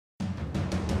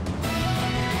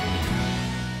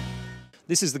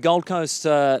This is the Gold Coast,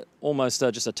 almost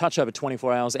just a touch over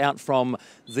 24 hours out from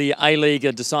the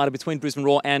A-League decided between Brisbane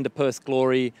Roar and Perth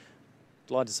Glory.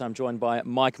 Delighted to say I'm joined by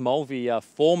Mike Mulvey,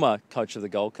 former coach of the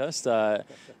Gold Coast.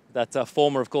 That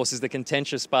former, of course, is the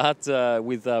contentious part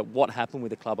with what happened with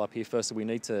the club up here. First, we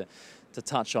need to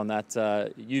touch on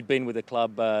that. You'd been with the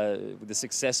club with the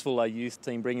successful youth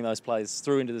team, bringing those players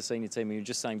through into the senior team. And you were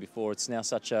just saying before, it's now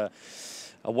such a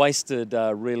wasted,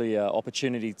 really,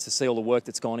 opportunity to see all the work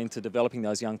that's gone into developing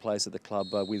those young players at the club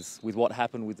with what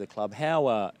happened with the club.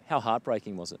 How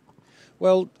heartbreaking was it?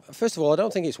 Well, first of all, I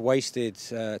don't think it's wasted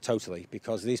totally,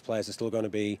 because these players are still going to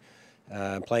be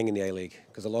playing in the A-League,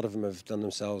 because a lot of them have done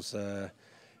themselves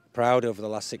proud over the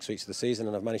last 6 weeks of the season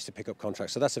and have managed to pick up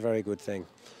contracts. So that's a very good thing.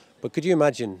 But could you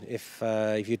imagine if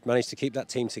you'd managed to keep that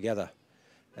team together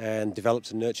and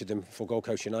developed and nurtured them for Gold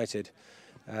Coast United?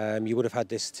 You would have had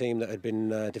this team that had been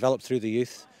developed through the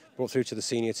youth, brought through to the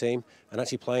senior team, and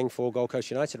actually playing for Gold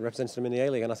Coast United, representing them in the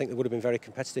A-League. And I think they would have been very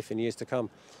competitive in years to come.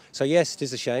 So yes, it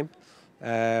is a shame.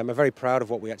 I'm very proud of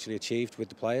what we actually achieved with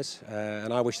the players,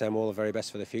 and I wish them all the very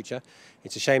best for the future.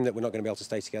 It's a shame that we're not going to be able to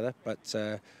stay together, but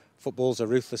football's a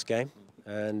ruthless game,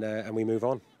 and we move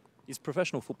on. Is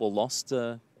professional football lost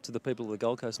to the people of the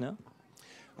Gold Coast now?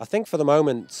 I think for the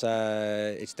moment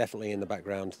it's definitely in the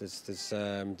background.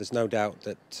 There's no doubt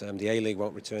that the A-League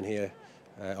won't return here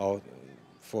or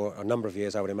for a number of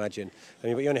years, I would imagine. I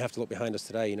mean, but you only have to look behind us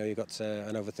today. You know, you've got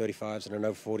an over 35s and an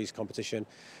over 40s competition,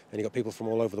 and you've got people from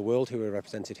all over the world who are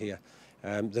represented here.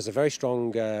 There's a very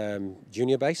strong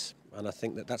junior base, and I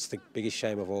think that that's the biggest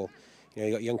shame of all. You know,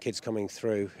 you've got young kids coming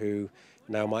through who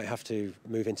now might have to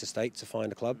move into state to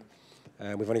find a club.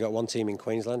 We've only got one team in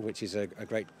Queensland, which is a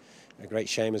great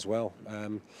shame as well.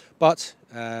 But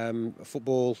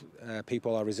football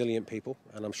people are resilient people,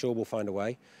 and I'm sure we'll find a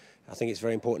way. I think it's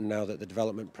very important now that the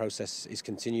development process is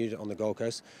continued on the Gold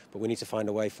Coast, but we need to find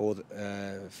a way for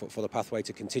the pathway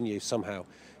to continue somehow,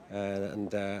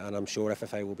 and I'm sure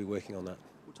FFA will be working on that.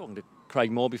 We're talking to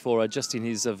Craig Moore before, just in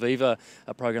his Aviva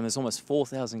program. There's almost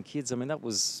 4,000 kids. I mean, that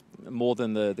was more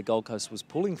than the Gold Coast was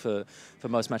pulling for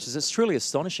most matches. It's truly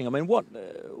astonishing. I mean,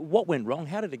 what went wrong?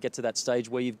 How did it get to that stage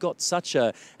where you've got such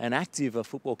an active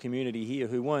football community here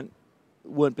who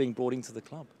weren't being brought into the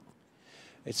club?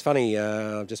 It's funny.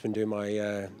 I've just been doing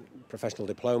my professional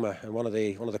diploma, and one of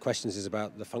the questions is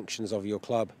about the functions of your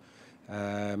club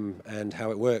and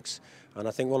how it works. And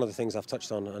I think one of the things I've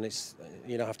touched on, and it's,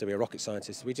 you don't have to be a rocket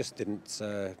scientist, we just didn't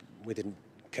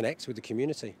connect with the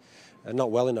community,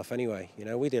 not well enough anyway. You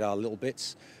know, we did our little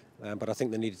bits, but I think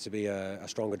there needed to be a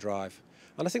stronger drive.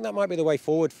 And I think that might be the way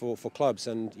forward for clubs.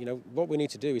 And you know, what we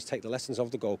need to do is take the lessons of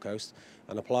the Gold Coast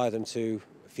and apply them to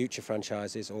future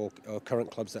franchises or current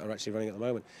clubs that are actually running at the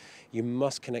moment. You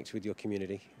must connect with your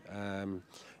community, and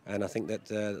I think that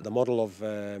the model of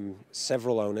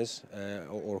several owners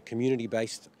or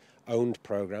community-based owned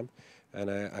program and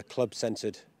a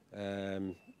club-centred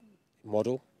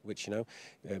model, which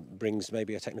brings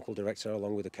maybe a technical director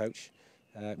along with a coach,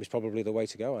 is probably the way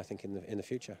to go, I think, in the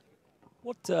future.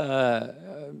 What,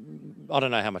 I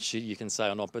don't know how much you can say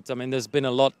or not, but I mean, there's been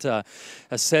a lot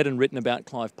said and written about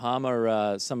Clive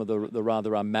Palmer, some of the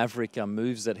rather maverick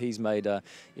moves that he's made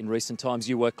in recent times.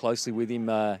 You work closely with him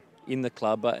in the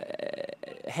club.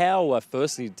 How,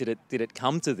 firstly, did it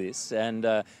come to this, and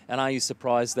are you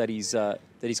surprised that he's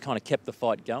kind of kept the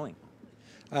fight going?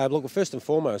 Look, well, first and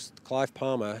foremost, Clive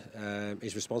Palmer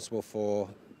is responsible for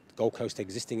Gold Coast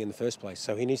existing in the first place,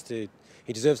 so he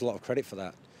deserves a lot of credit for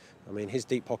that. I mean, his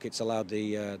deep pockets allowed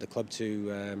the club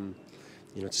to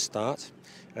to start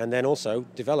and then also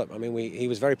develop. I mean, he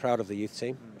was very proud of the youth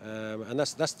team, and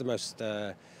that's the most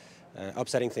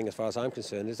upsetting thing as far as I'm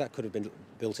concerned, is that could have been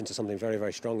built into something very,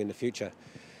 very strong in the future.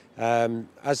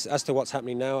 As to what's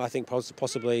happening now, I think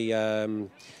possibly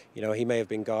he may have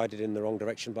been guided in the wrong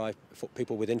direction by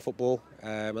people within football.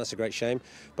 That's a great shame,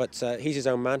 but he's his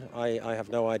own man. I have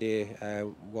no idea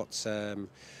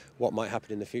what might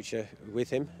happen in the future with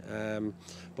him.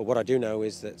 But what I do know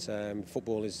is that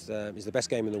football is the best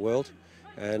game in the world,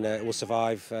 and it will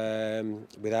survive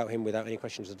without him, without any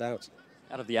questions of doubt.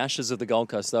 Out of the ashes of the Gold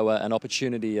Coast, though, an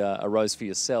opportunity arose for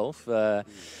yourself to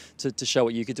show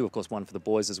what you could do. Of course, one for the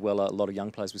boys as well. A lot of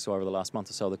young players we saw over the last month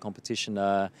or so of the competition.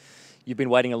 You've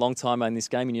been waiting a long time in this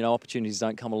game, and opportunities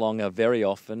don't come along very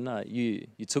often. You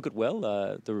took it well.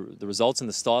 The results and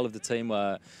the style of the team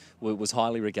was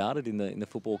highly regarded in the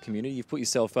football community. You've put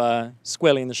yourself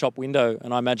squarely in the shop window,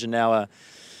 and I imagine now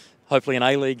hopefully an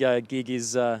A-League gig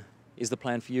is the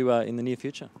plan for you in the near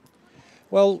future.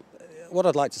 Well, what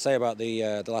I'd like to say about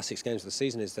the last 6 games of the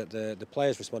season is that the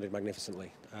players responded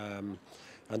magnificently.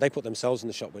 and they put themselves in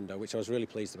the shop window, which I was really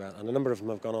pleased about. And a number of them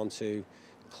have gone on to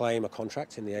claim a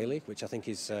contract in the A-League, which I think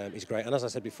is great. And as I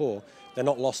said before, they're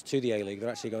not lost to the A-League. They're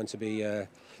actually going to be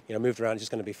moved around,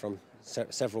 just going to be from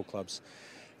several clubs.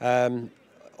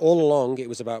 All along, it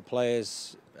was about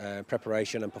players'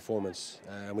 preparation and performance,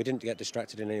 and we didn't get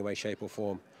distracted in any way, shape or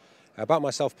form. About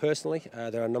myself personally,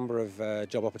 there are a number of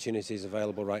job opportunities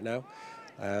available right now,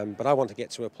 but I want to get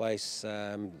to a place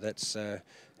that's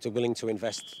willing to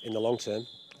invest in the long term.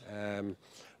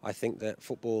 I think that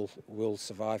football will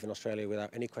survive in Australia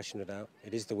without any question of doubt.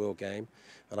 It is the world game,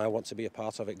 and I want to be a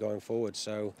part of it going forward.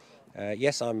 So,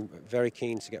 yes, I'm very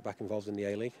keen to get back involved in the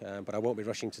A-League, but I won't be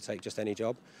rushing to take just any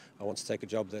job. I want to take a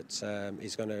job that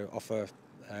is going to offer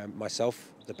myself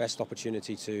the best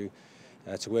opportunity to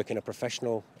work in a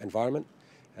professional environment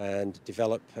and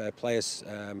develop players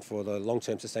for the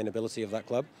long-term sustainability of that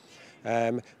club.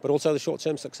 But also the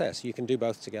short-term success. You can do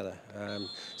both together.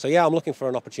 So yeah, I'm looking for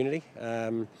an opportunity,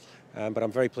 but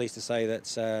I'm very pleased to say that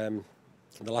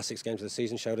the last 6 games of the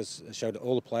season showed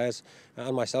all the players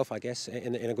and myself, I guess,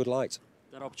 in a good light.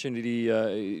 That opportunity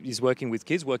is working with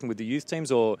kids, working with the youth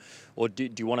teams, or do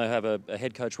you want to have a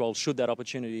head coach role should that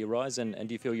opportunity arise, and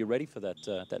do you feel you're ready for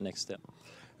that next step?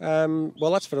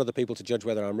 Well, that's for other people to judge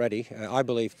whether I'm ready. I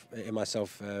believe in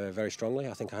myself very strongly.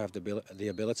 I think I have the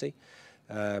ability.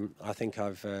 I think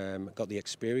I've got the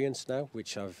experience now,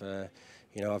 which I've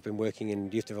been working in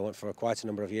youth development for quite a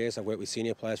number of years. I've worked with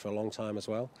senior players for a long time as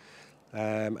well.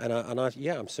 I'm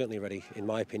certainly ready, in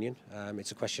my opinion.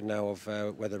 It's a question now of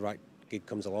whether the right gig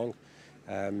comes along.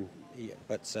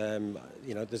 There's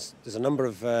a number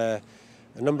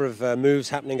of moves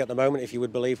happening at the moment. If you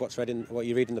would believe what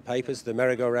you read in the papers, the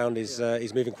merry-go-round is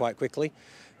moving quite quickly,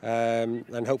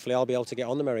 and hopefully I'll be able to get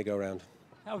on the merry-go-round.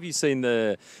 How have you seen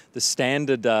the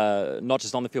standard, not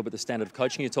just on the field, but the standard of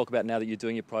coaching? You talk about now that you're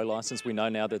doing your pro licence. We know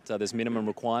now that there's minimum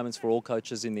requirements for all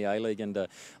coaches in the A-League, and I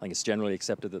think it's generally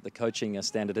accepted that the coaching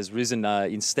standard has risen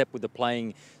in step with the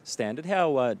playing standard.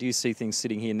 How do you see things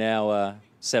sitting here now,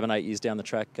 7-8 years down the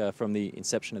track from the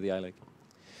inception of the A-League?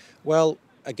 Well,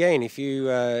 again, if you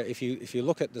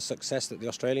look at the success that the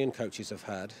Australian coaches have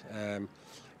had, and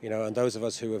those of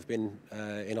us who have been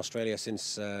in Australia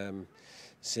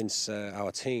since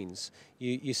our teens,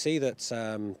 you see that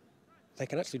they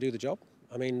can actually do the job.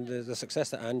 I mean, the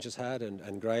success that Ange has had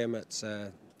and Graham at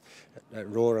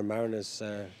Raw and Mariners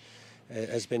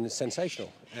has been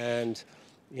sensational. And,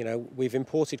 we've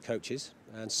imported coaches,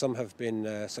 and some have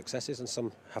been successes and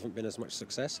some haven't been as much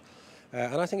success.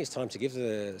 And I think it's time to give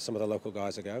some of the local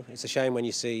guys a go. It's a shame when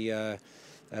you see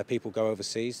people go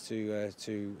overseas to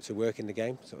work in the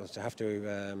game, to have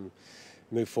to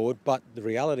move forward. But the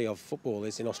reality of football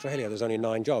is in Australia there's only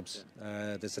 9 jobs.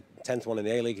 There's a 10th one in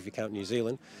the A-League if you count New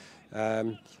Zealand.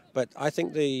 But I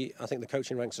think the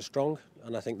coaching ranks are strong,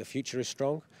 and I think the future is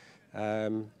strong.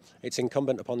 It's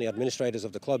incumbent upon the administrators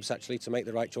of the clubs actually to make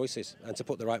the right choices and to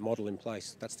put the right model in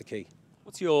place. That's the key.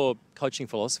 What's your coaching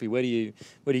philosophy? Where do you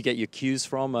get your cues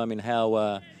from? I mean,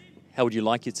 how would you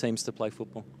like your teams to play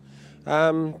football?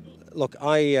 Look,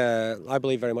 I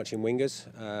believe very much in wingers.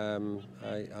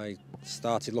 I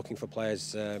started looking for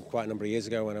players quite a number of years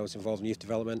ago when I was involved in youth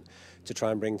development to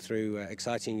try and bring through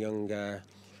exciting young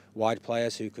wide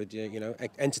players who could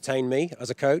entertain me as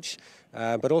a coach,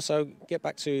 but also get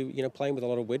back to playing with a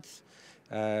lot of width.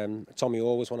 Tommy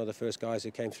Orr was one of the first guys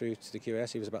who came through to the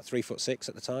QS. He was about 3'6"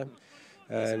 at the time.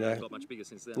 And got much bigger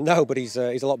since then. No, but he's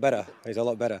a lot better. He's a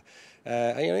lot better.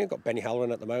 And you've got Benny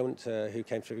Halloran at the moment, who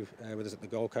came through with us at the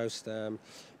Gold Coast.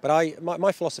 But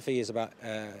my philosophy is about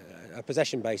a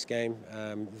possession-based game,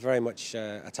 very much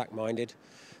attack-minded.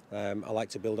 I like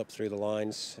to build up through the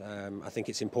lines. I think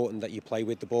it's important that you play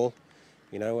with the ball.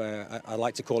 I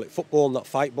like to call it football, not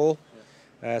fight ball.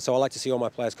 So I like to see all my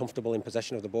players comfortable in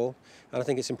possession of the ball. And I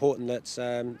think it's important that,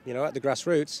 at the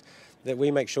grassroots, that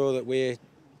we make sure that we're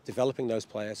developing those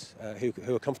players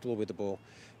who are comfortable with the ball.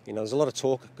 There's a lot of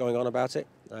talk going on about it,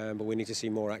 but we need to see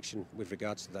more action with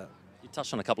regards to that. You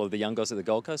touched on a couple of the young guys at the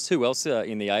Gold Coast. Who else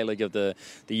in the A-League of the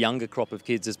younger crop of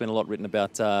kids? There's been a lot written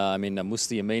about,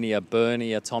 Musti Amini,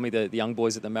 Bernie, Tommy, the young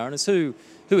boys at the Mariners. Who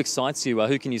excites you?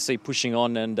 Who can you see pushing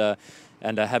on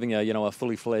and having a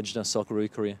fully fledged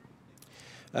Socceroo career?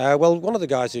 Well, one of the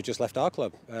guys who just left our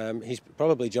club, he's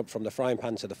probably jumped from the frying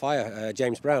pan to the fire,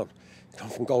 James Brown, gone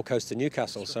from Gold Coast to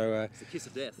Newcastle. So it's the kiss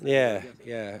of death. Yeah.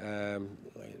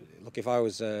 Look, if I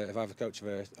was a coach of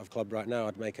a club right now,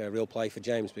 I'd make a real play for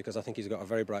James, because I think he's got a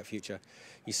very bright future.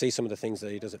 You see some of the things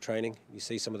that he does at training, you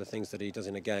see some of the things that he does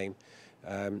in a game,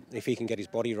 If he can get his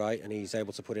body right and he's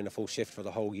able to put in a full shift for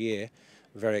the whole year,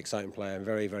 very exciting player and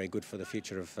very, very good for the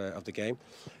future of the game.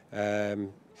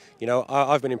 You know,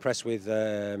 I've been impressed with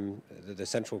the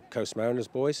Central Coast Mariners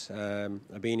boys.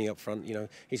 Abini up front, you know,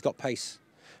 he's got pace.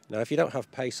 Now, if you don't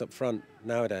have pace up front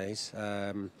nowadays,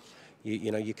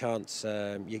 you know, you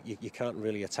can't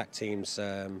really attack teams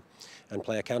and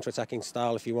play a counter-attacking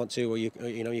style if you want to, or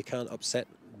you know, you can't upset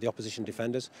the opposition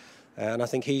defenders. And I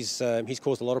think he's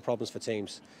caused a lot of problems for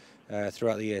teams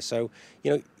throughout the year. So,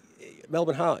 you know,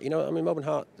 Melbourne Heart, you know, I mean, Melbourne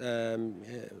Heart,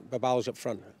 Babal's up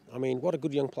front. I mean, what a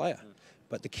good young player.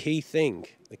 But the key thing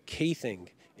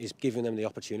is giving them the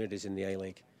opportunities in the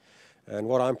A-League. And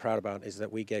what I'm proud about is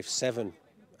that we gave 7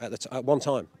 at one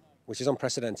time, which is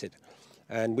unprecedented.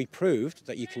 And we proved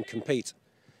that you can compete.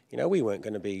 You know, we weren't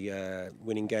going to be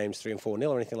winning games 3 and 4-0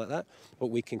 or anything like that, but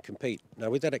we can compete. Now,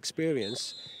 with that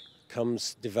experience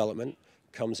comes development,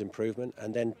 comes improvement,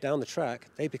 and then down the track,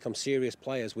 they become serious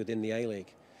players within the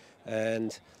A-League.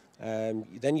 And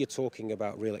then you're talking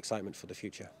about real excitement for the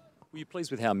future. Were you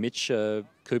pleased with how Mitch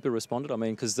Cooper responded? I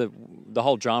mean, because the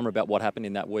whole drama about what happened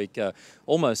in that week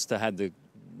almost had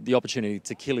the opportunity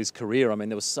to kill his career. I mean,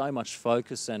 there was so much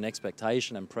focus and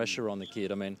expectation and pressure on the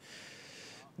kid. I mean,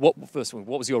 what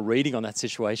was your reading on that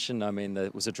situation? I mean,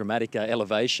 it was a dramatic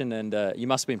elevation, and you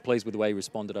must have been pleased with the way he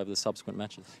responded over the subsequent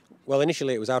matches. Well,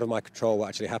 initially it was out of my control what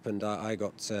actually happened. I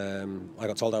got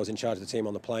told I was in charge of the team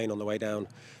on the plane on the way down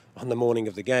on the morning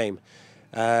of the game.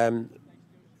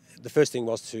 The first thing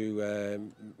was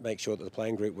to make sure that the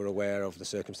playing group were aware of the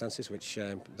circumstances, which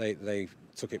they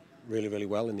took it really, really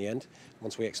well in the end.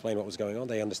 Once we explained what was going on,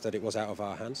 they understood it was out of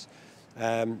our hands.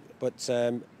 But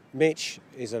Mitch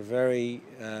is a very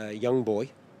young boy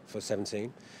for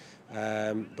 17,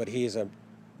 but he is a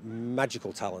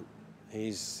magical talent.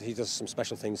 He does some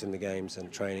special things in the games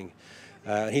and training.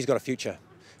 He's got a future.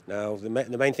 Now, the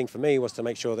main thing for me was to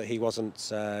make sure that he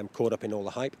wasn't caught up in all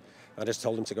the hype. I just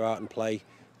told him to go out and play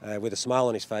with a smile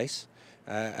on his face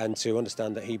and to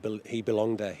understand that he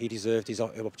belonged there. He deserved his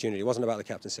opportunity. It wasn't about the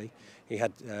captaincy. He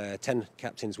had 10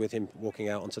 captains with him walking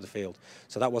out onto the field,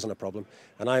 so that wasn't a problem.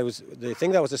 And the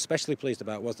thing that I was especially pleased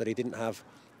about was that he didn't have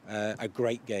a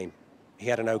great game. He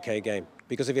had an okay game,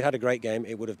 because if he had a great game,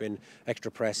 it would have been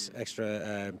extra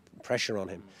pressure on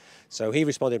him. So he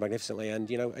responded magnificently, and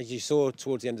you know, as you saw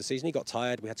towards the end of the season, he got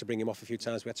tired. We had to bring him off a few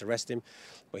times. We had to rest him,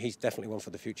 but he's definitely one for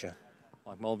the future.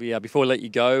 Mike Mulvey, before we let you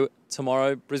go,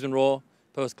 tomorrow, Brisbane Roar,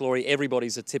 Perth Glory,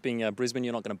 everybody's tipping Brisbane.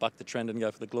 You're not going to buck the trend and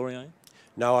go for the Glory, are you?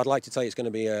 No, I'd like to tell you it's going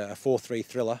to be a 4-3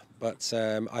 thriller, but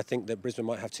I think that Brisbane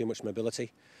might have too much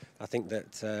mobility. I think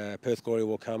that Perth Glory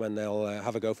will come and they'll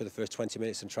have a go for the first 20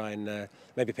 minutes and try and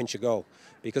maybe pinch a goal.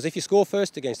 Because if you score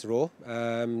first against the Roar,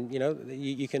 you know,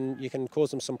 you can cause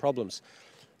them some problems.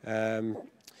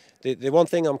 The one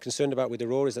thing I'm concerned about with the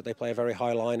Roar is that they play a very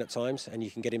high line at times and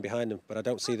you can get in behind them, but I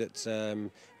don't see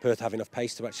that Perth have enough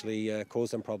pace to actually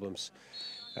cause them problems.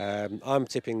 I'm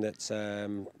tipping that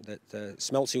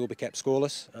Smeltsy will be kept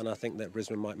scoreless, and I think that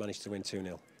Brisbane might manage to win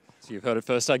 2-0. So you've heard it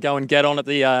first. Go and get on at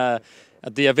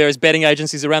the various betting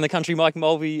agencies around the country. Mike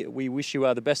Mulvey, we wish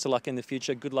you the best of luck in the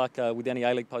future. Good luck with any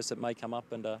A-League posts that may come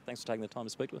up, and thanks for taking the time to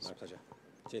speak to us. My pleasure.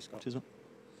 Cheers, Scott. Cheers, mate.